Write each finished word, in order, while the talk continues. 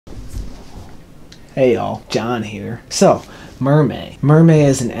Hey y'all, John here. So, Mermaid. Mermaid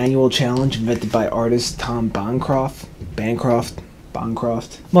is an annual challenge invented by artist Tom Bancroft,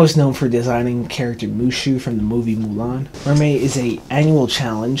 most known for designing character Mushu from the movie Mulan. Mermaid is an annual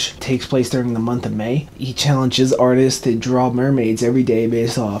challenge, takes place during the month of May. He challenges artists to draw mermaids every day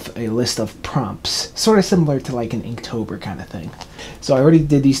based off a list of prompts, sort of similar to like an Inktober kind of thing. So I already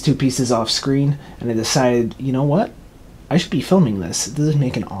did these two pieces off screen, and I decided, you know what? I should be filming this. This would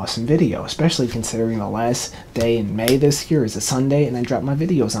make an awesome video, especially considering the last day in May this year is a Sunday, and I drop my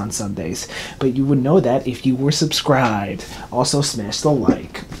videos on Sundays. But you would know that if you were subscribed. Also, smash the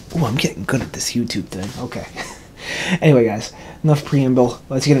like. Oh, I'm getting good at this YouTube thing. Okay. Anyway, guys, enough preamble.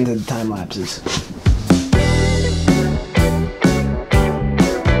 Let's get into the time lapses.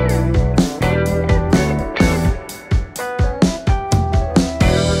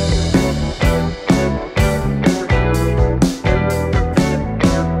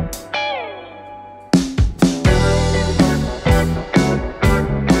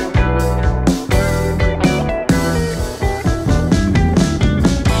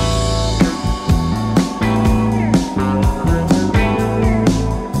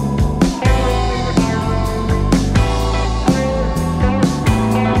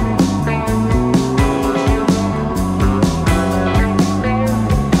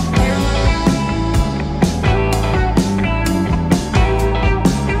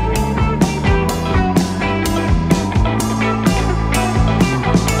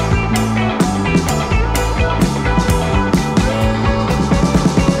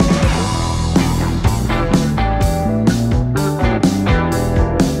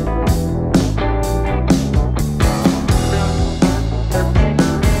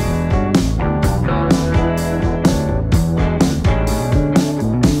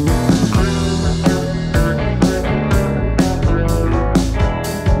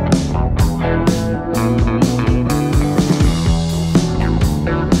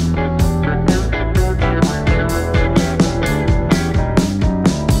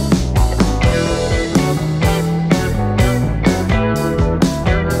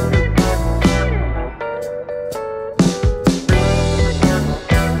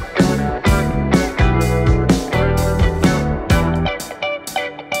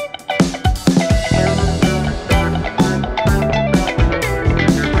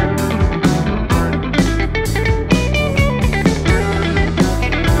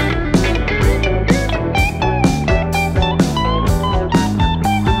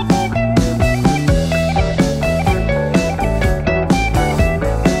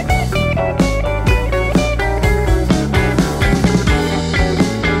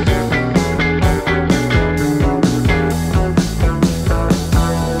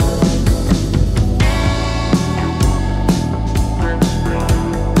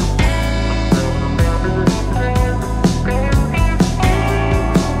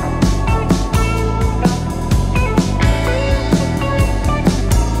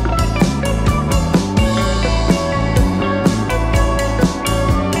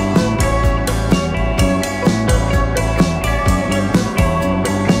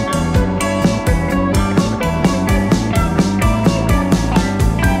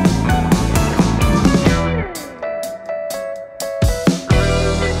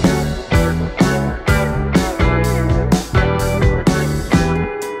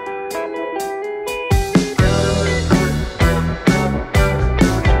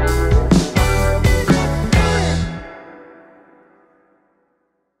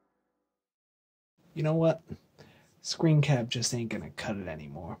 You know what? Screen cap just ain't gonna cut it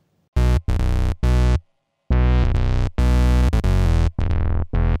anymore.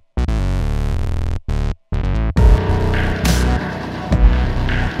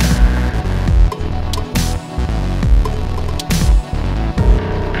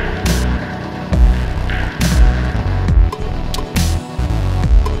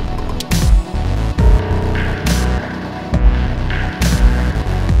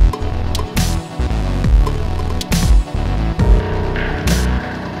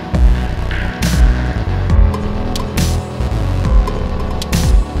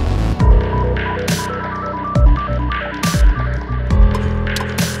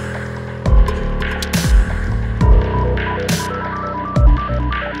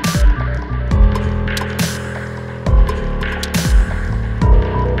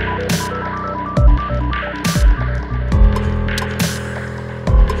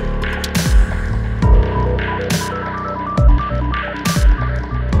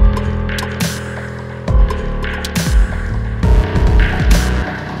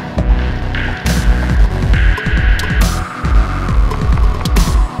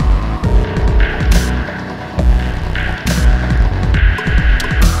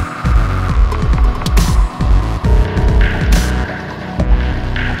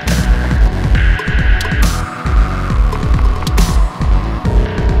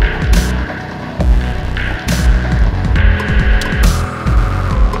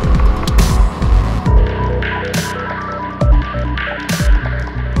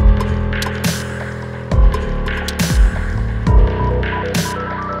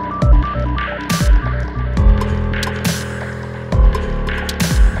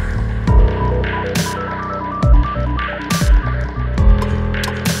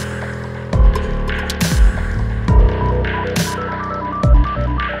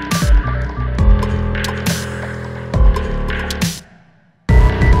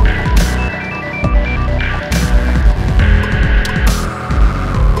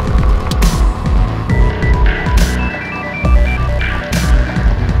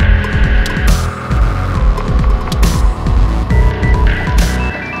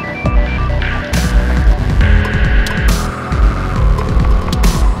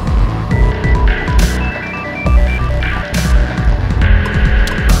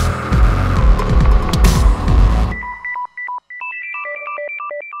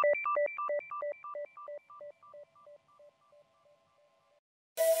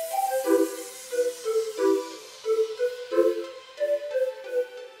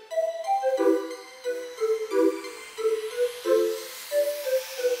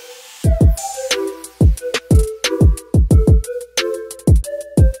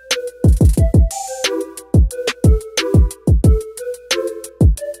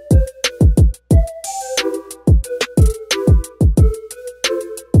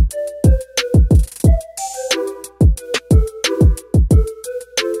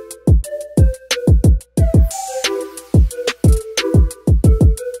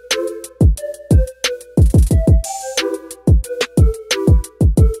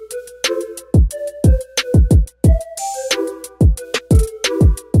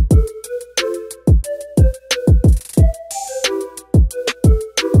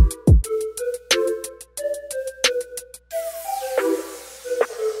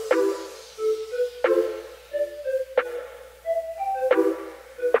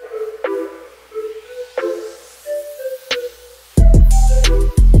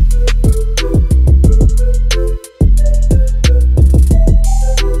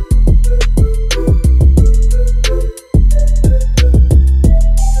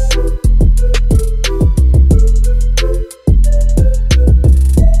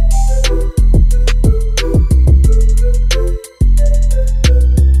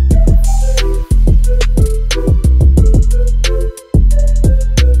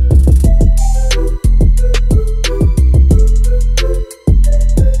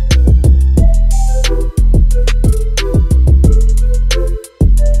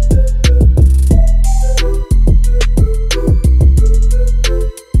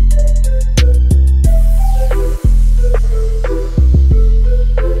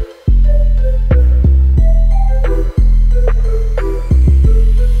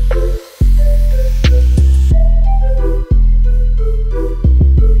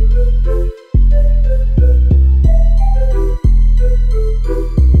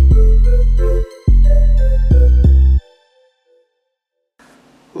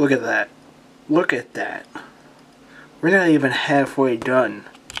 Look at that. Look at that. We're not even halfway done.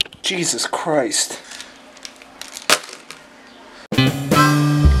 Jesus Christ.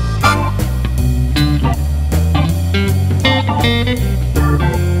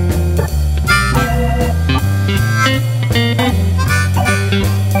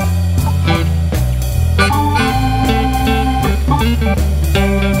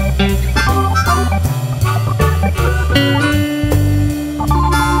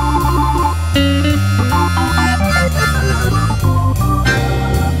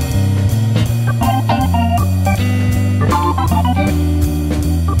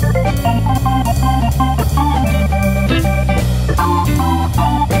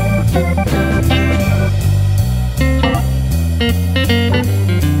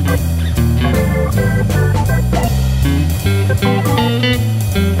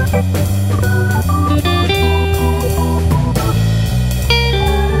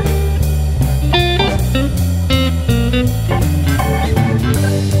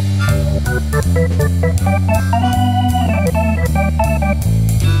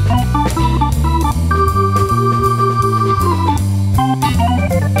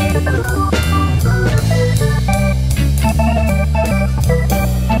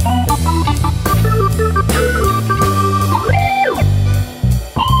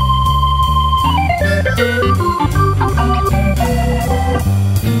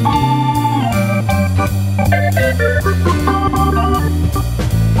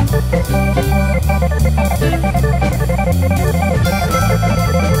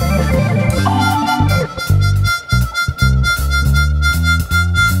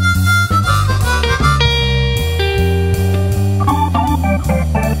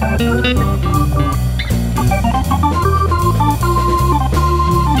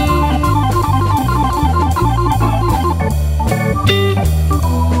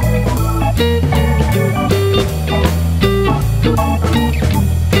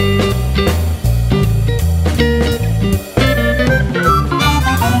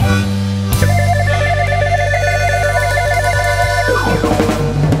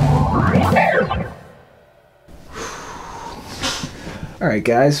 Alright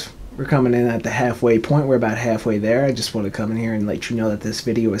guys, we're coming in at the halfway point. We're about halfway there. I just want to come in here and let you know that this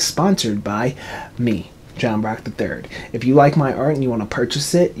video is sponsored by me, John Brock III. If you like my art and you want to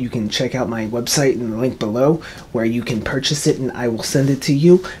purchase it, you can check out my website in the link below where you can purchase it and I will send it to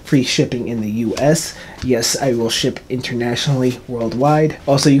you. Free shipping in the US. Yes, I will ship internationally, worldwide.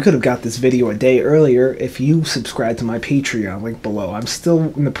 Also, you could have got this video a day earlier if you subscribe to my Patreon, link below. I'm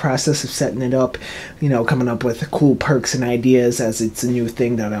still in the process of setting it up, you know, coming up with cool perks and ideas as it's a new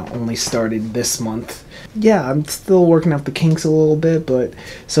thing that I only started this month. Yeah, I'm still working out the kinks a little bit, but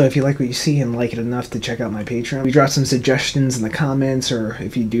so if you like what you see and like it enough to check out my Patreon, we drop some suggestions in the comments, or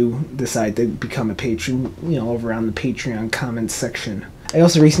if you do decide to become a patron, you know, over on the Patreon comments section. I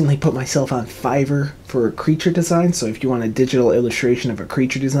also recently put myself on Fiverr for a creature design, so if you want a digital illustration of a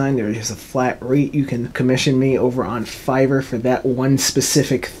creature design, there's just a flat rate. You can commission me over on Fiverr for that one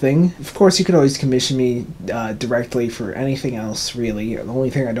specific thing. Of course, you could always commission me directly for anything else, really. The only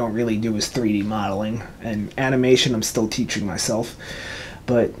thing I don't really do is 3D modeling, and animation I'm still teaching myself.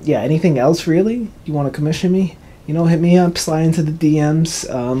 But yeah, anything else really you want to commission me, you know, hit me up, slide into the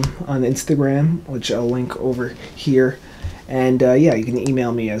DMs on Instagram, which I'll link over here. And yeah, you can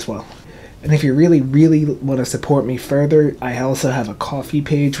email me as well. And if you really, really want to support me further, I also have a Ko-fi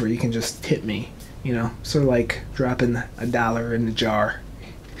page where you can just tip me, you know, sort of like dropping $1 in the jar.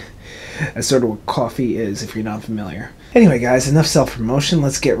 That's sort of what Ko-fi is if you're not familiar. Anyway guys, enough self-promotion,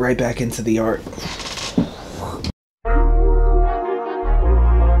 let's get right back into the art.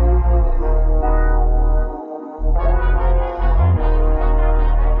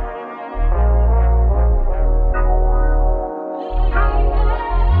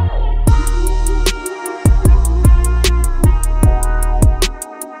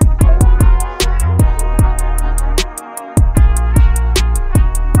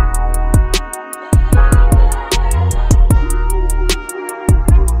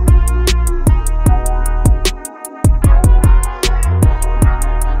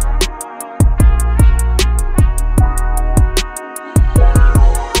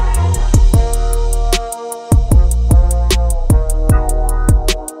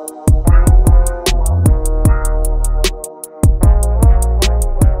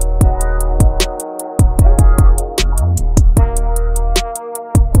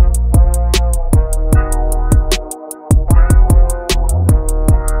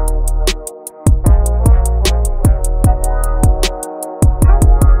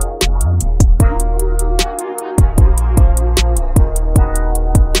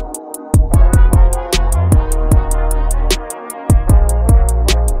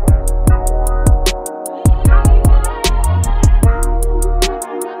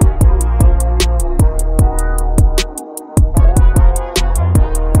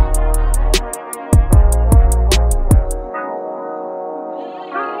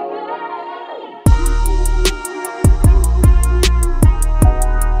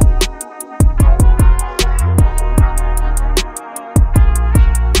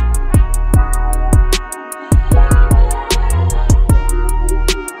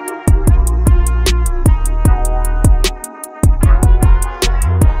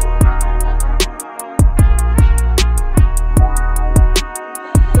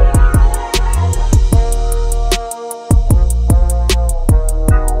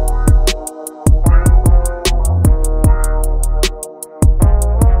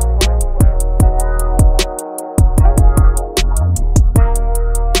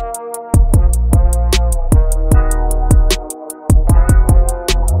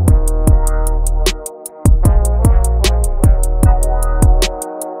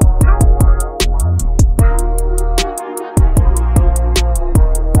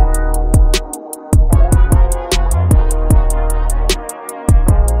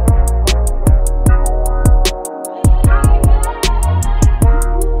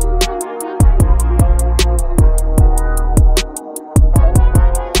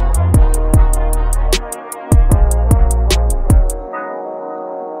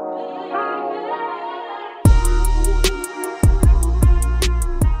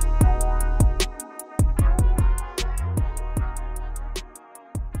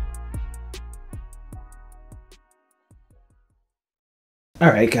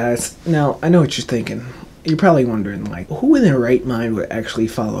 Alright guys, now I know what you're thinking. You're probably wondering, like, who in their right mind would actually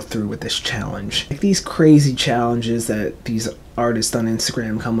follow through with this challenge? Like, these crazy challenges that these artists on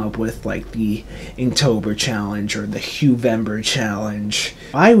Instagram come up with, like the Inktober challenge or the Huevember challenge.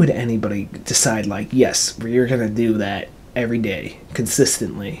 Why would anybody decide, like, yes, we're gonna do that every day,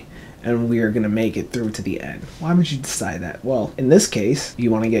 consistently, and we are going to make it through to the end? Why would you decide that? Well, in this case,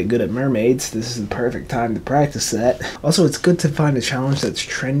 you want to get good at mermaids, this is the perfect time to practice that. Also, it's good to find a challenge that's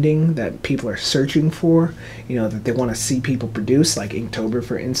trending, that people are searching for, you know, that they want to see people produce, like Inktober,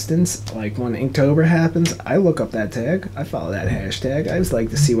 for instance. Like, when Inktober happens, I look up that tag, I follow that hashtag, I just like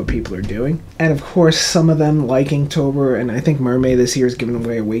to see what people are doing. And of course, some of them, like Inktober, and I think Mermaid this year is giving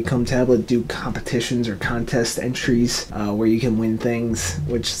away a Wacom tablet, do competitions or contest entries where you can win things,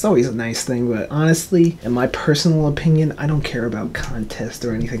 which is always a nice thing. But honestly, in my personal opinion, I don't care about contests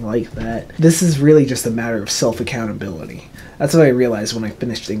or anything like that. This is really just a matter of self-accountability. That's what I realized when I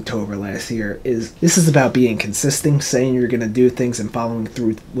finished Inktober last year, is this is about being consistent, saying you're gonna do things and following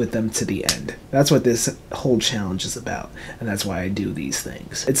through with them to the end. That's what this whole challenge is about, and that's why I do these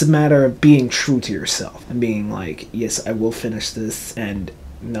things. It's a matter of being true to yourself and being like, yes, I will finish this, and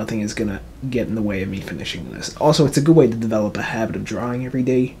nothing is gonna get in the way of me finishing this. Also, it's a good way to develop a habit of drawing every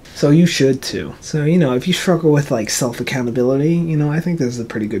day, so you should too. So, you know, if you struggle with like self-accountability, you know, I think this is a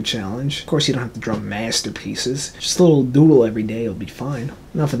pretty good challenge. Of course, you don't have to draw masterpieces, just a little doodle every day will be fine.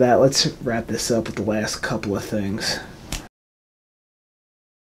 Enough of that, let's wrap this up with the last couple of things.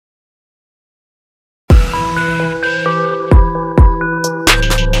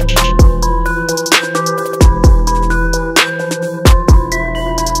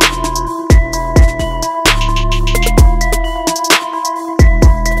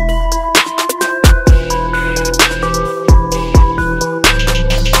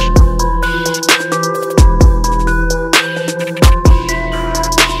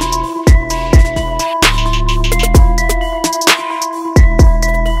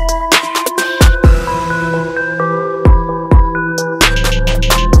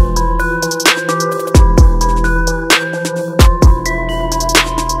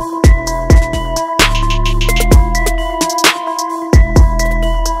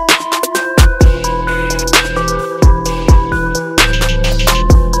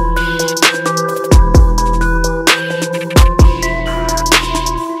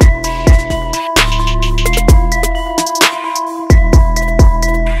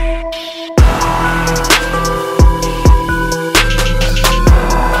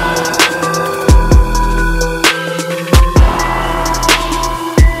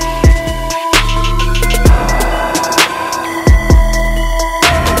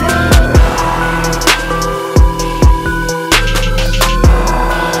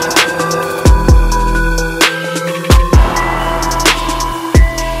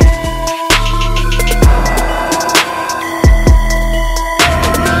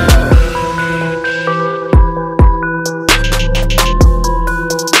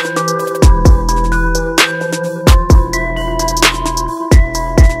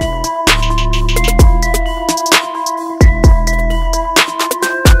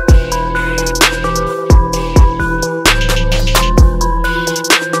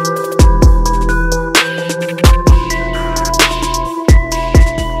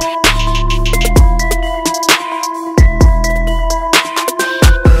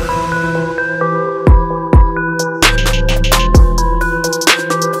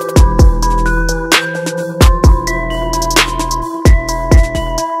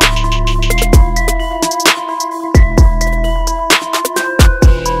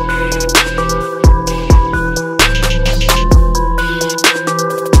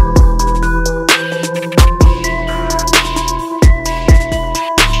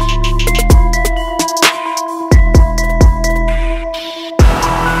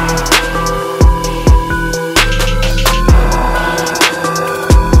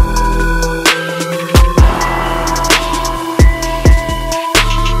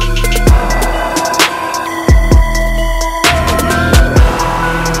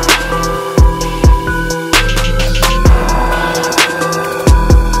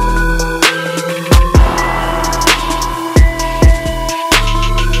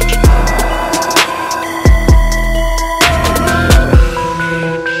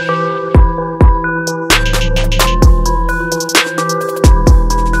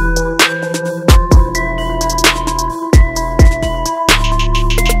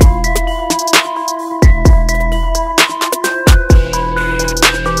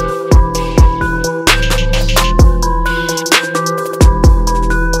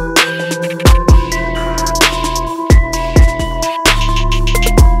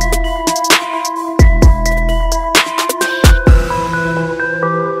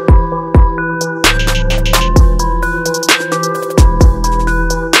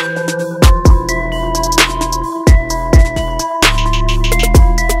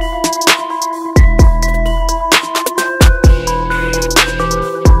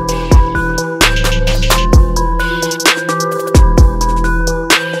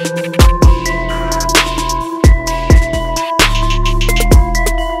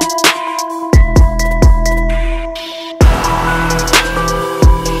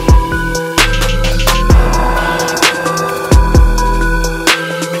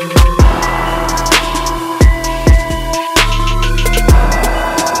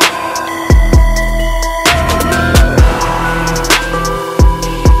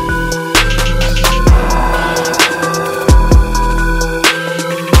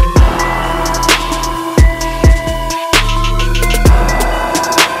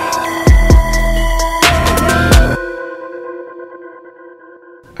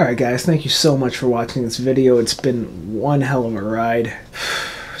 Alright guys, thank you so much for watching this video. It's been one hell of a ride.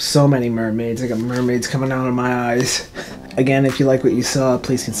 So many mermaids. I got mermaids coming out of my eyes. Again, if you like what you saw,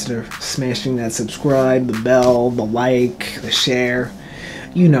 please consider smashing that subscribe, the bell, the like, the share.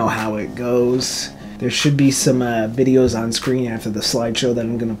 You know how it goes. There should be some videos on screen after the slideshow that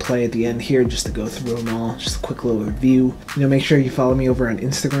I'm going to play at the end here just to go through them all. Just a quick little review. You know, make sure you follow me over on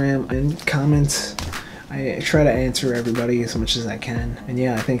Instagram and comments. I try to answer everybody as much as I can. And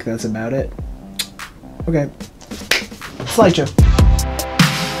yeah, I think that's about it. Okay. Slideshow.